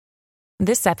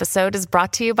This episode is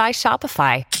brought to you by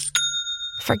Shopify.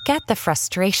 Forget the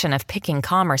frustration of picking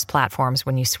commerce platforms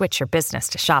when you switch your business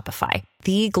to Shopify,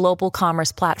 the global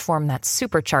commerce platform that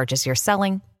supercharges your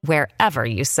selling wherever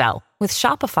you sell. With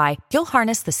Shopify, you'll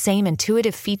harness the same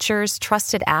intuitive features,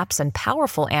 trusted apps, and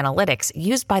powerful analytics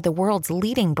used by the world's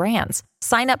leading brands.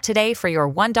 Sign up today for your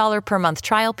 $1 per month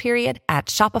trial period at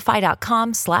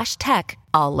shopify.com/tech,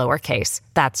 all lowercase.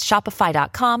 That's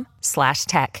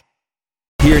shopify.com/tech.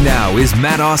 Here now is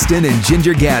Matt Austin and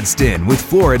Ginger Gadsden with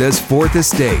Florida's Fourth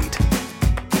Estate.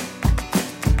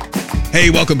 Hey,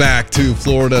 welcome back to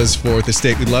Florida's Fourth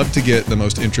Estate. We'd love to get the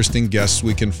most interesting guests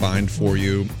we can find for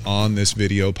you on this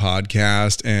video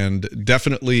podcast. And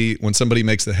definitely when somebody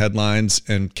makes the headlines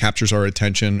and captures our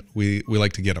attention, we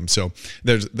like to get them. So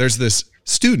there's this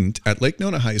student at Lake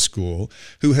Nona High School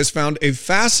who has found a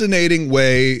fascinating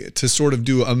way to sort of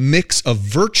do a mix of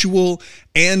virtual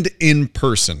and in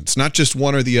person. It's not just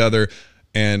one or the other.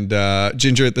 And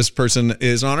Ginger, this person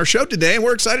is on our show today, and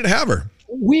we're excited to have her.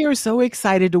 We are so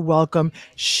excited to welcome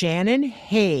Shannon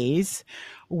Hayes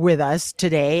with us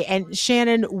today. And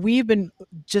Shannon, we've been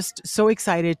just so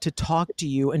excited to talk to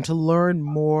you and to learn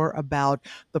more about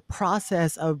the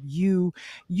process of you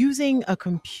using a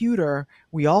computer.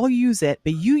 We all use it,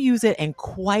 but you use it in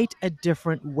quite a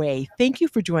different way. Thank you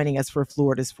for joining us for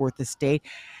Florida's Fourth Estate.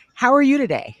 How are you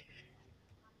today?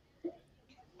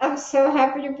 I'm so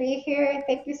happy to be here.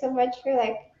 Thank you so much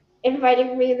for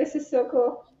inviting me. This is so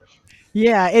cool.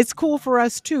 Yeah, it's cool for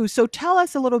us too. So tell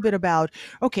us a little bit about,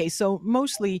 okay, so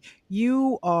mostly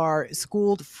you are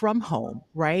schooled from home,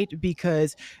 right?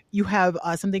 Because you have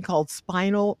something called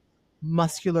spinal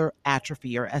muscular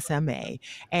atrophy, or SMA,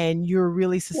 and you're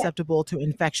really susceptible to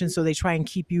infection. So they try and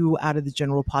keep you out of the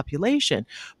general population.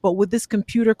 But with this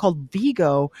computer called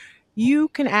Vigo, you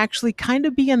can actually kind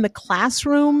of be in the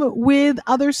classroom with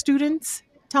other students.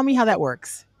 Tell me how that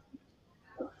works.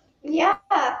 Yeah,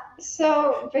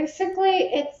 so basically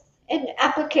it's an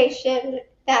application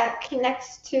that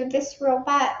connects to this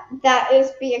robot that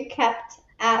is being kept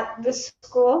at the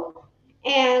school.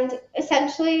 And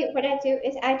essentially what I do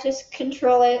is I just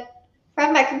control it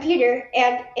from my computer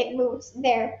and it moves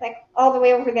there, all the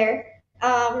way over there.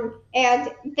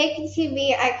 And they can see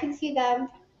me, I can see them.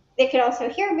 They can also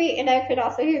hear me and I could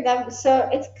also hear them. So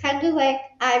it's kind of like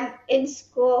I'm in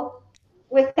school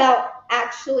without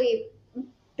actually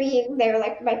being there,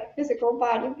 my physical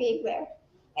body being there.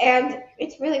 And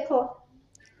it's really cool.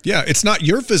 Yeah, it's not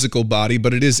your physical body,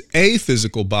 but it is a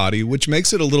physical body, which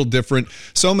makes it a little different.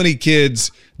 So many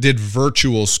kids did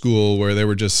virtual school where they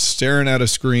were just staring at a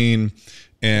screen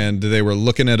and they were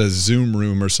looking at a Zoom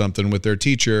room or something with their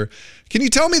teacher. Can you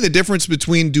tell me the difference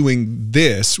between doing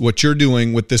this, what you're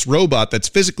doing with this robot that's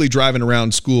physically driving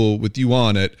around school with you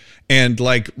on it, and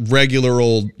regular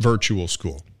old virtual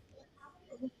school?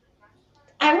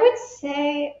 I would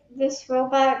say this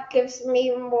robot gives me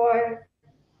more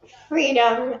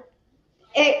freedom.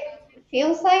 It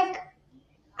feels like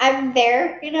I'm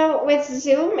there, with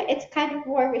Zoom, it's kind of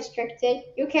more restricted.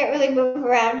 You can't really move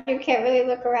around. You can't really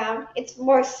look around. It's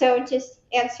more so just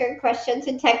answering questions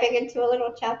and typing into a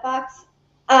little chat box.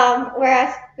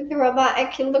 Whereas with the robot, I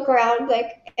can look around.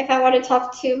 If I want to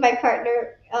talk to my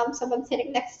partner, someone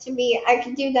sitting next to me, I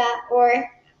can do that. Or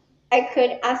I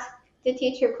could ask the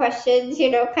teacher questions,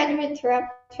 kind of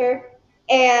interrupt her.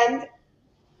 And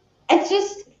it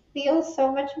just feels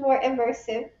so much more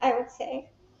immersive, I would say.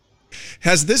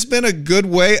 Has this been a good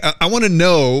way? I want to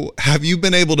know, have you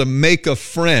been able to make a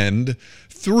friend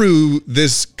through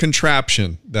this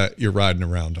contraption that you're riding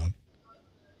around on?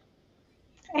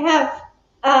 I have.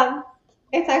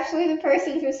 It's actually the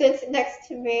person who sits next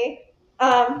to me.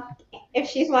 If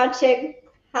she's watching,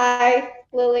 hi,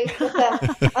 Lily,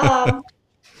 what's up?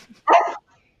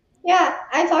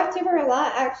 I talked to her a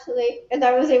lot, actually, and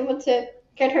I was able to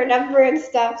get her number and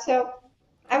stuff. So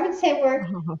I would say we're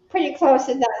pretty close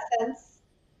in that sense.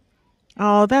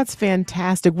 Oh, that's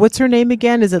fantastic. What's her name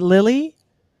again? Is it Lily?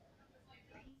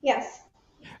 Yes.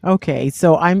 Okay,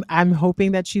 so I'm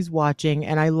hoping that she's watching,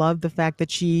 and I love the fact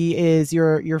that she is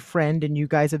your friend and you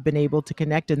guys have been able to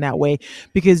connect in that way.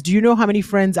 Because do you know how many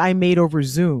friends I made over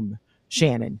Zoom,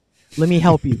 Shannon? Let me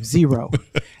help you. 0.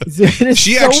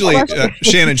 She actually,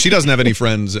 Shannon, she doesn't have any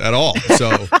friends at all.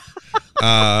 So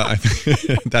I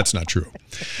think that's not true.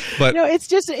 But no, it's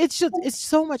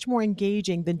so much more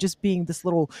engaging than just being this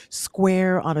little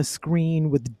square on a screen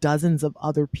with dozens of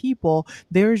other people.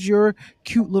 There's your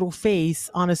cute little face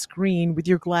on a screen with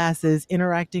your glasses,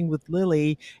 interacting with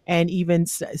Lily, and even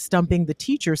stumping the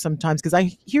teacher sometimes. Because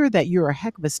I hear that you're a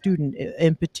heck of a student,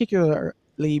 in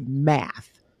particularly math.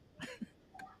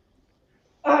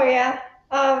 Oh yeah.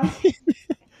 I'm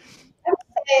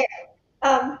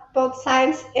both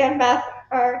science and math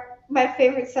are my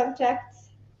favorite subjects.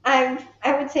 I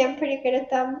would say I'm pretty good at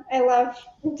them. I love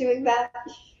doing that.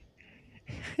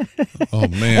 Oh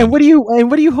man. And what do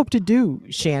you hope to do,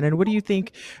 Shannon? What do you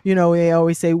think? They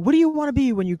always say, "What do you want to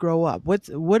be when you grow up?"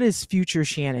 What is future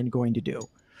Shannon going to do?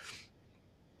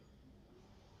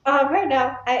 Right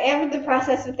now, I am in the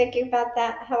process of thinking about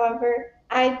that. However,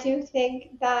 I do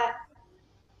think that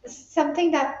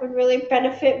something that would really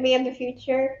benefit me in the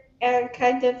future and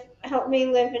kind of help me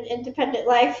live an independent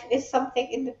life is something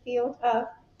in the field of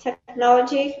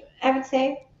technology, I would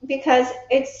say, because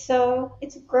it's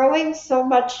growing so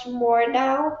much more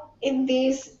now in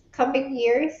these coming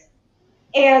years.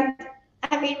 And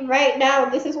I mean, right now,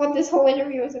 this is what this whole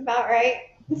interview is about, right?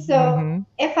 So Mm-hmm.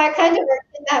 if I kind of work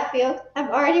in that field, I'm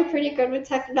already pretty good with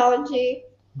technology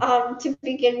to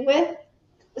begin with.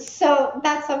 So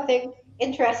that's something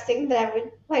interesting that I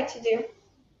would like to do.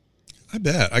 I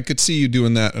bet I could see you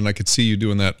doing that, and I could see you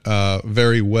doing that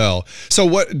very well. So,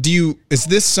 is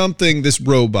this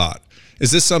robot?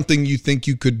 Is this something you think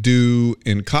you could do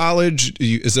in college?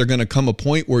 Is there going to come a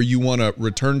point where you want to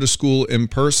return to school in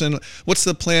person? What's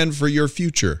the plan for your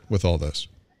future with all this?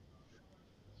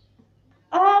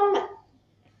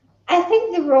 I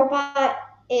think the robot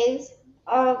is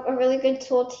a really good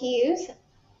tool to use.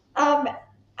 Um,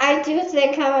 I do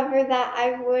think, however, that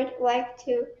I would like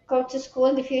to go to school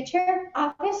in the future.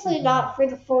 Obviously, not for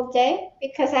the full day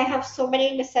because I have so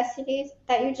many necessities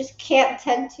that you just can't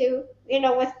tend to,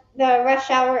 with the rush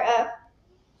hour of,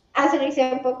 as an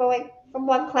example, going from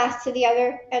one class to the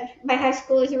other. And my high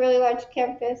school is a really large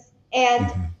campus.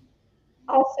 And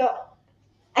also,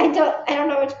 I don't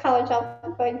know which college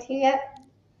I'm going to yet,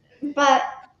 but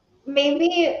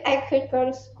maybe I could go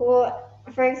to school,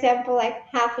 for example, like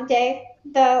half a day,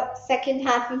 the second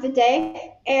half of the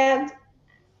day, and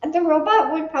the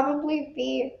robot would probably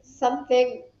be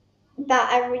something that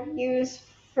I would use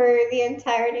for the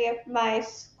entirety of my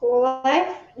school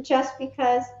life, just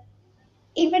because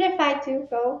even if I do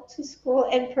go to school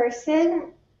in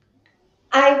person,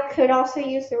 I could also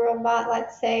use the robot,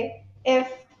 let's say,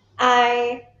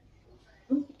 I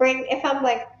if I'm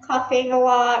like coughing a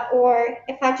lot or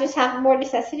if I just have more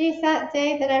necessities that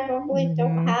day that I normally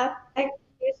don't Mm-hmm. have, I can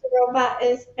use the robot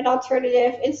as an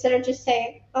alternative instead of just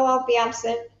saying, "Oh, I'll be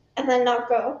absent," and then not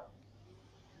go.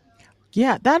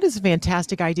 Yeah, that is a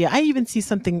fantastic idea. I even see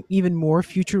something even more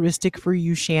futuristic for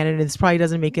you, Shannon. And this probably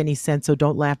doesn't make any sense, so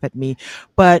don't laugh at me.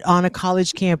 But on a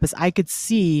college campus, I could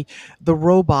see the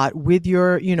robot with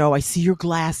I see your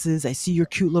glasses, I see your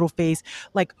cute little face,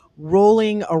 like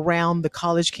rolling around the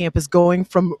college campus, going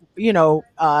from,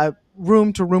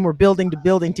 room to room or building to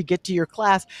building to get to your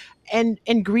class and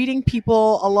greeting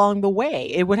people along the way.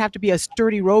 It would have to be a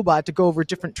sturdy robot to go over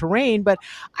different terrain, but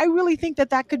I really think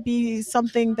that could be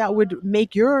something that would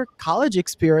make your college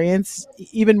experience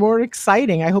even more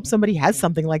exciting. I hope somebody has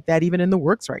something like that even in the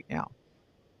works right now.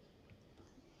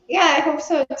 Yeah, I hope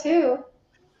so too.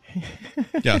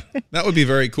 Yeah, that would be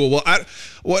very cool. Well,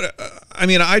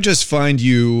 I just find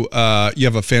you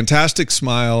have a fantastic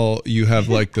smile. You have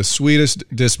like the sweetest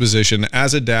disposition.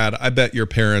 As a dad, I bet your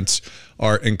parents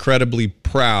are incredibly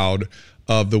proud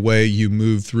of the way you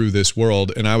move through this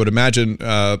world. And I would imagine,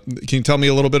 can you tell me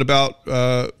a little bit about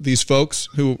these folks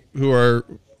who are,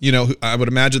 I would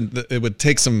imagine that it would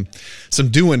take some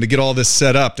doing to get all this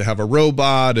set up, to have a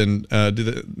robot, and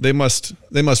they must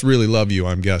really love you,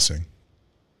 I'm guessing.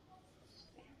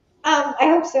 I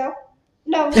hope so.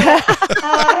 No, but,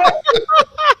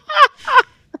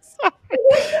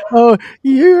 Oh,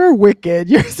 you're wicked.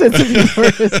 Your sense of humor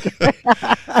is great.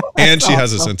 And she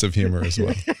has a sense of humor as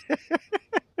well.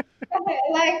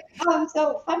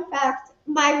 so fun fact,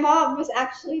 my mom was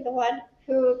actually the one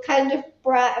who kind of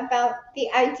brought about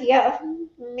the idea of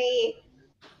me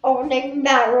owning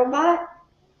that robot.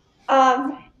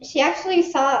 She actually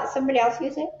saw somebody else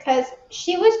use it because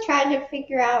she was trying to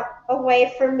figure out a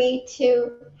way for me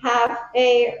to have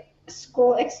a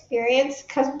school experience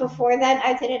because before then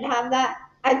I didn't have that.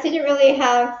 I didn't really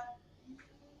have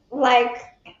like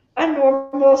a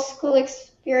normal school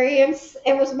experience.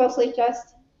 It was mostly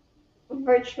just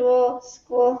virtual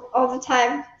school all the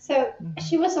time. So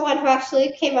she was the one who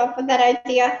actually came up with that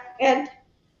idea. And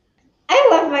I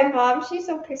love my mom. She's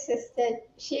so persistent.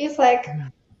 She's like,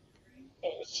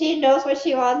 she knows what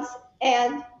she wants.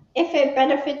 And if it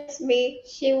benefits me,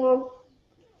 she will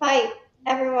fight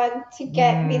everyone to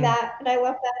get me that. And I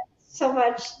love that so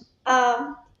much.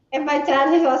 And my dad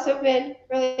has also been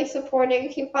really supporting.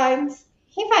 He finds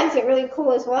it really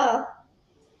cool as well.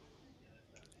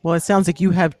 Well, it sounds like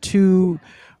you have two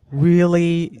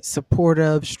really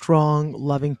supportive, strong,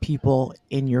 loving people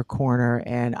in your corner.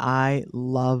 And I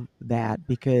love that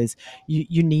because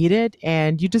you need it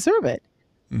and you deserve it.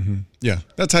 Yeah,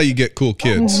 that's how you get cool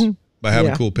kids. By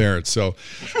having cool parents. So,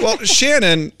 well,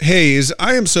 Shannon Hayes,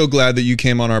 I am so glad that you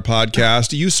came on our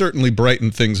podcast. You certainly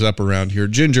brighten things up around here.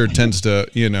 Ginger tends to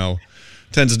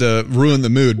ruin the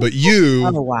mood, but you,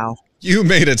 Oh, wow. you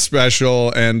made it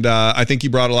special. And I think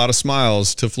you brought a lot of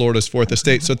smiles to Florida's Fourth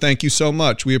Estate. So thank you so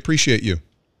much. We appreciate you.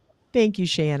 Thank you,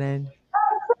 Shannon.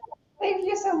 Thank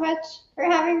you so much for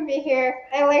having me here.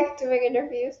 I like doing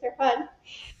interviews. They're fun.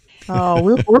 Oh,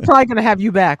 we're probably going to have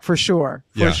you back for sure.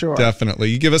 Yeah, sure.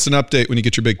 definitely. You give us an update when you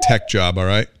get your big tech job, all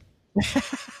right? All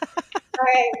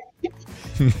right.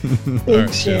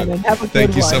 Thanks, Shannon. Have a good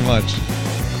Thank you one. so much.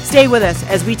 Stay with us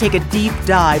as we take a deep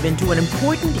dive into an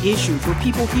important issue for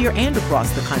people here and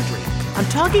across the country. I'm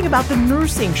talking about the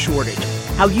nursing shortage,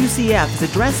 how UCF is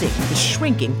addressing the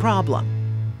shrinking problem.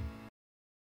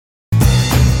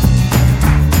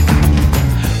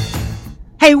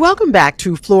 Hey, welcome back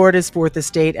to Florida's Fourth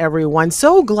Estate, everyone.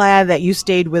 So glad that you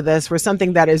stayed with us for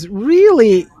something that is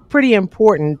really pretty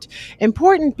important.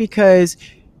 Important because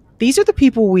these are the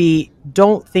people we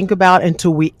don't think about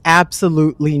until we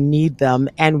absolutely need them,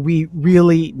 and we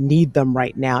really need them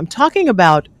right now. I'm talking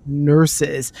about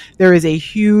nurses. There is a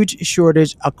huge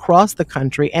shortage across the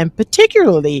country, and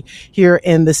particularly here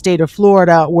in the state of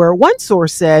Florida, where one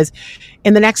source says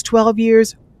in the next 12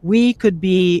 years, we could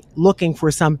be looking for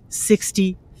some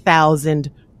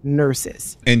 60,000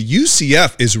 nurses. And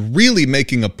UCF is really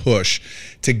making a push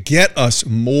to get us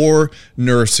more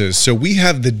nurses. So we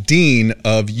have the dean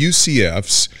of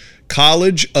UCF's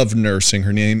College of Nursing.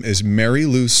 Her name is Mary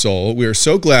Lou Soul. We are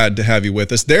so glad to have you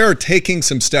with us. They are taking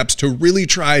some steps to really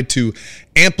try to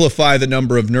amplify the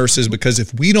number of nurses, because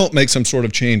if we don't make some sort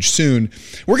of change soon,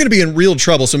 we're going to be in real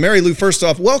trouble. So Mary Lou, first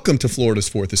off, welcome to Florida's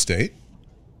Fourth Estate.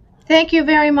 Thank you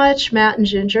very much, Matt and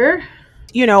Ginger.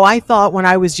 You know, I thought when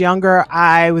I was younger,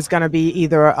 I was going to be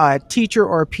either a teacher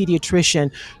or a pediatrician.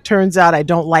 Turns out I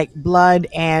don't like blood,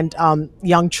 and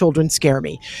young children scare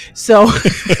me. So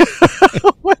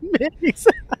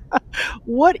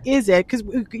what is it? Because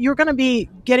you're going to be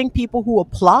getting people who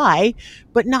apply,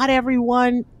 but not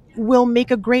everyone will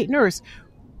make a great nurse.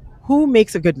 Who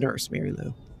makes a good nurse, Mary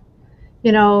Lou?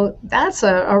 You know, that's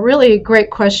a really great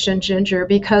question, Ginger,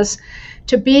 because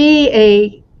to be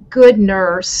a good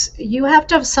nurse, you have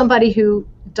to have somebody who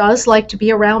does like to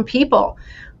be around people,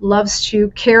 loves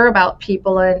to care about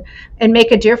people and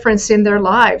make a difference in their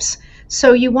lives.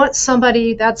 So you want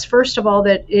somebody that's, first of all,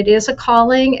 that it is a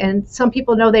calling, and some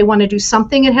people know they want to do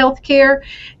something in healthcare,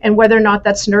 and whether or not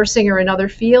that's nursing or another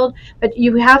field, but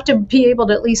you have to be able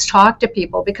to at least talk to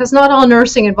people, because not all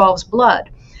nursing involves blood,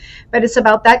 but it's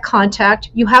about that contact.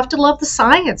 You have to love the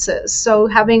sciences, so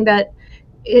having that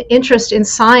interest in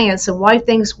science and why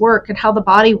things work and how the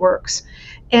body works,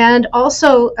 and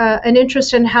also an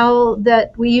interest in how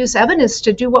that we use evidence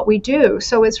to do what we do.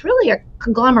 So it's really a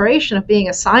conglomeration of being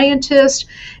a scientist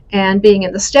and being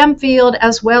in the STEM field,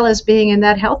 as well as being in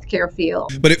that healthcare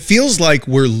field. But it feels like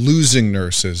we're losing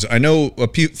nurses. I know a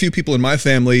few people in my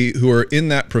family who are in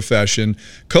that profession.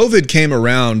 COVID came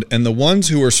around, and the ones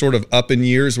who are sort of up in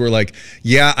years were like,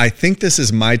 yeah, I think this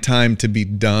is my time to be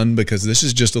done, because this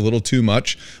is just a little too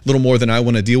much, a little more than I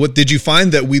want to deal with. Did you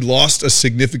find that we lost a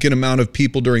significant amount of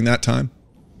people during that time?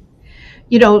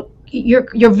 You know,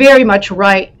 you're very much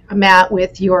right, Matt,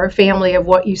 with your family of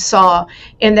what you saw,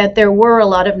 in that there were a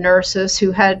lot of nurses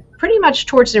who had pretty much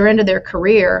towards their end of their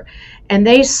career, and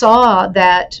they saw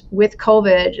that with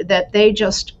COVID that they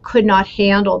just could not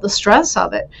handle the stress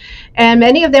of it. And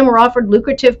many of them were offered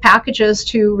lucrative packages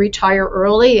to retire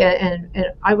early, and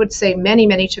I would say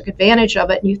many took advantage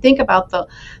of it. And you think about the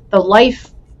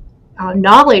life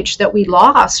knowledge that we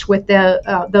lost with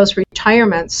those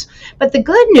retirements. But the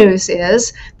good news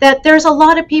is that there's a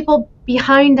lot of people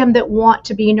behind them that want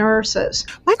to be nurses.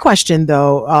 My question,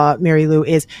 though, Mary Lou,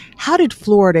 is how did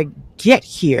Florida get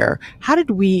here? How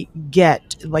did we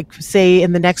get, like, say,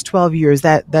 in the next 12 years,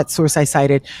 that source I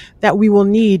cited, that we will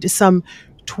need some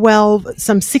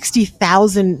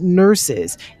 60,000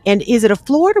 nurses? And is it a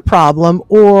Florida problem,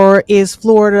 or is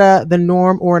Florida the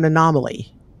norm or an anomaly?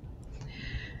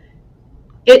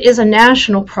 It is a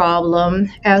national problem,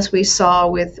 as we saw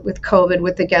with COVID,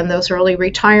 with, again, those early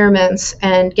retirements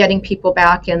and getting people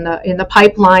back in the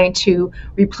pipeline to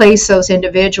replace those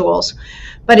individuals.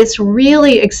 But it's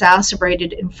really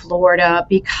exacerbated in Florida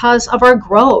because of our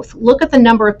growth. Look at the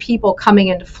number of people coming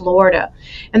into Florida.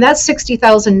 And that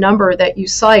 60,000 number that you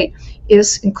cite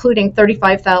is including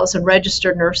 35,000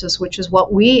 registered nurses, which is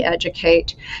what we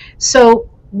educate. So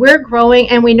we're growing,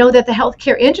 and we know that the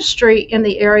healthcare industry in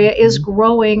the area is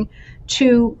growing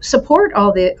to support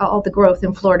all the growth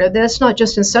in Florida. That's not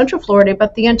just in Central Florida,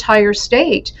 but the entire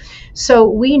state. So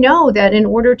we know that in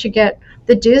order to get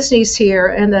the Disneys here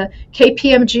and the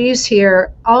KPMGs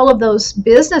here, all of those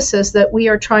businesses that we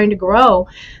are trying to grow,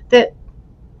 that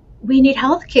we need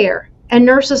healthcare. And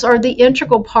nurses are the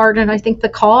integral part, and I think the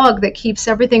cog that keeps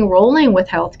everything rolling with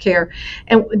healthcare.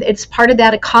 And it's part of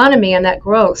that economy and that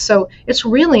growth. So it's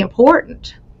really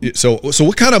important. So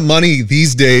what kind of money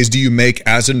these days do you make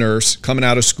as a nurse coming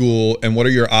out of school, and what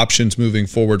are your options moving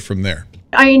forward from there?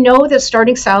 I know that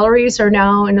starting salaries are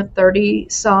now in the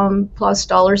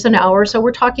 $30+ an hour. So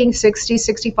we're talking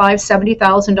 $60,000, $65,000,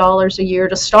 $70,000 a year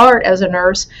to start as a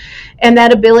nurse, and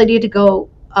that ability to go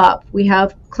up. We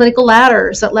have clinical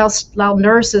ladders that allow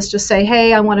nurses to say,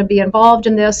 hey, I want to be involved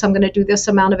in this. I'm going to do this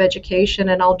amount of education,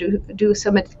 and I'll do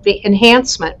some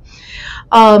enhancement.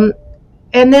 And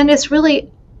then it's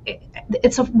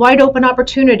a wide open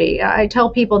opportunity. I tell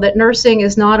people that nursing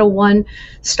is not a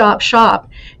one-stop shop.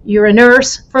 You're a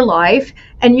nurse for life,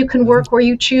 and you can work where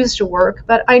you choose to work.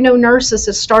 But I know nurses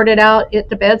that started out at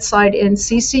the bedside in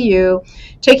CCU,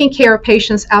 taking care of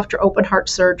patients after open heart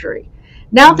surgery.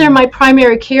 Now they're my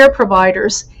primary care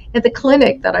providers at the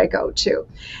clinic that I go to.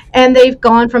 And they've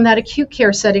gone from that acute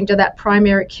care setting to that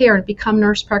primary care and become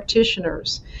nurse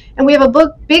practitioners. And we have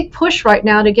a big push right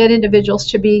now to get individuals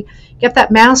to get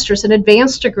that master's and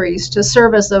advanced degrees to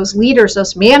serve as those leaders,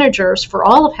 those managers for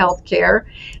all of healthcare,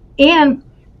 and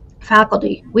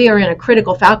faculty. We are in a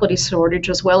critical faculty shortage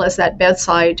as well as that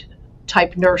bedside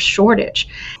type nurse shortage.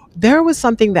 There was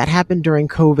something that happened during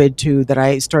COVID too that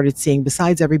I started seeing.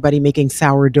 Besides everybody making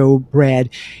sourdough bread,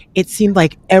 it seemed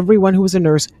like everyone who was a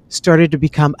nurse started to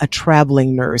become a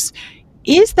traveling nurse.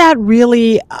 Is that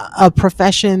really a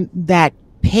profession that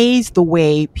pays the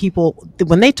way people,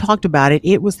 when they talked about it,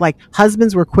 it was like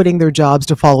husbands were quitting their jobs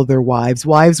to follow their wives.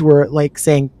 Wives were like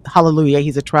saying, hallelujah,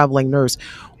 he's a traveling nurse.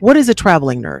 What is a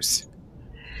traveling nurse?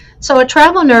 So a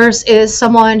travel nurse is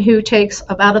someone who takes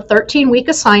about a 13-week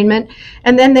assignment,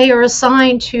 and then they are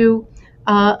assigned to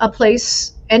a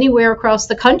place anywhere across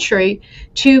the country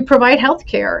to provide health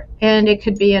care. And it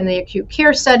could be in the acute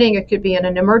care setting, it could be in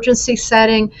an emergency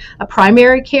setting, a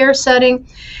primary care setting.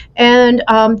 And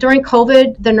during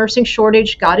COVID, the nursing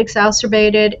shortage got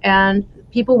exacerbated, and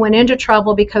people went into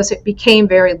travel because it became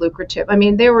very lucrative. I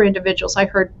mean, there were individuals I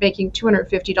heard making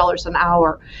 $250 an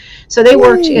hour. So they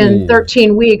worked in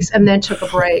 13 weeks and then took a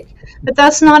break. But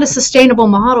that's not a sustainable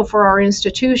model for our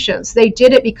institutions. They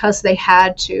did it because they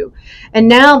had to. And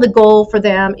now the goal for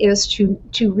them is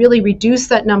to really reduce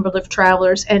that number of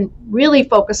travelers and really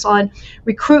focus on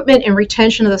recruitment and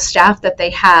retention of the staff that they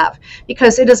have,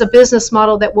 because it is a business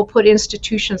model that will put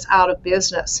institutions out of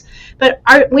business. But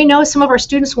we know some of our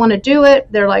students want to do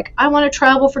it. They're like, I want to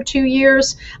travel for 2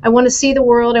 years. I want to see the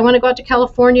world. I want to go out to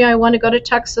California. I want to go to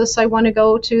Texas. I want to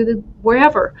go to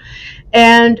wherever.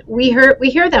 And we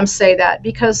hear them say that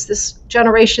because this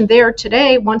generation there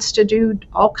today wants to do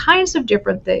all kinds of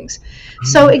different things.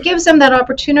 So it gives them that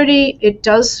opportunity. It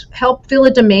does help fill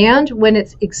a demand when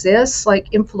it exists.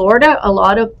 Like in Florida, a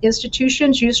lot of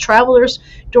institutions use travelers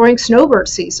during snowbird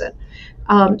season.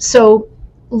 So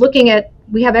looking at,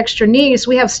 we have extra needs.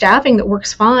 We have staffing that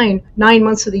works fine 9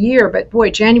 months of the year, but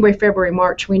boy, January, February,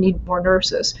 March, we need more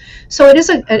nurses. So it is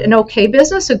an okay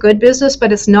business, a good business,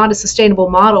 but it's not a sustainable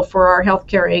model for our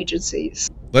healthcare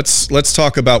agencies. Let's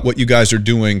talk about what you guys are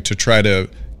doing to try to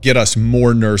get us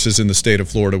more nurses in the state of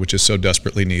Florida, which is so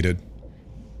desperately needed.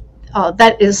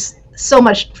 That is so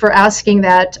much for asking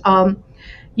that.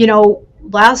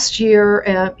 Last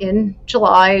year in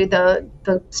July,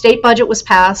 the state budget was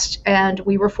passed, and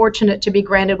we were fortunate to be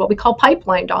granted what we call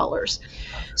pipeline dollars.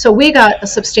 So we got a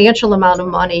substantial amount of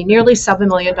money, nearly $7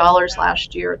 million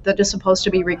last year, that is supposed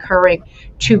to be recurring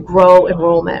to grow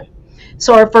enrollment.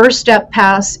 So our first step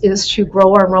pass is to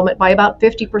grow our enrollment by about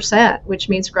 50%, which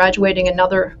means graduating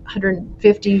another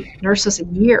 150 nurses a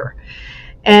year.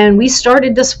 And we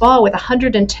started this fall with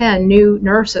 110 new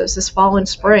nurses this fall and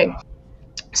spring.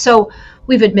 So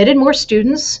we've admitted more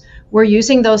students. We're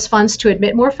using those funds to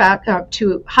admit more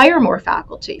to hire more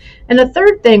faculty. And the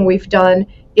third thing we've done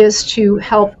is to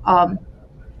help.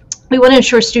 We want to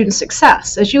ensure student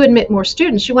success. As you admit more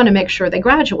students, you want to make sure they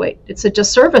graduate. It's a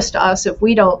disservice to us if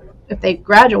they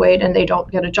graduate and they don't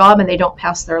get a job and they don't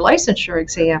pass their licensure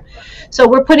exam. So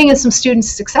we're putting in some student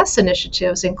success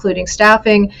initiatives, including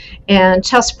staffing and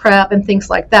test prep and things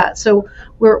like that. So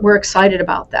we're excited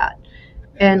about that.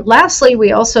 And lastly,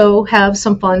 we also have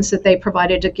some funds that they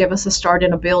provided to give us a start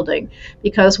in a building,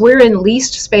 because we're in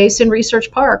leased space in Research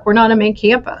Park. We're not a main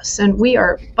campus, and we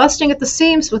are busting at the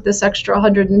seams with this extra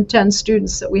 110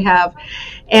 students that we have.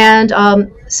 And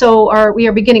so we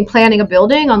are beginning planning a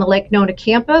building on the Lake Nona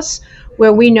campus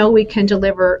where we know we can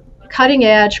deliver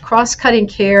cutting-edge, cross-cutting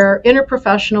care,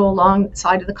 interprofessional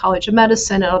alongside of the College of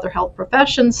Medicine and other health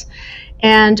professions.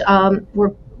 And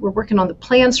we're working on the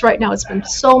plans right now. It's been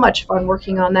so much fun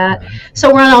working on that.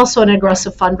 So we're on also an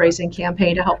aggressive fundraising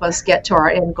campaign to help us get to our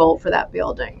end goal for that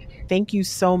building. Thank you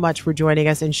so much for joining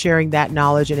us and sharing that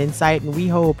knowledge and insight. And we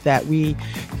hope that we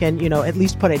can, at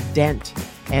least put a dent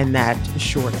in that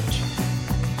shortage.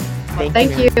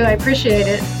 Thank you. I appreciate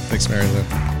it. Thanks, Mary Lou.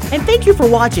 And thank you for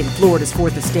watching Florida's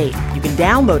Fourth Estate. You can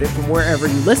download it from wherever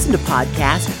you listen to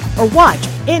podcasts or watch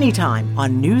anytime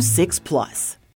on News 6 Plus.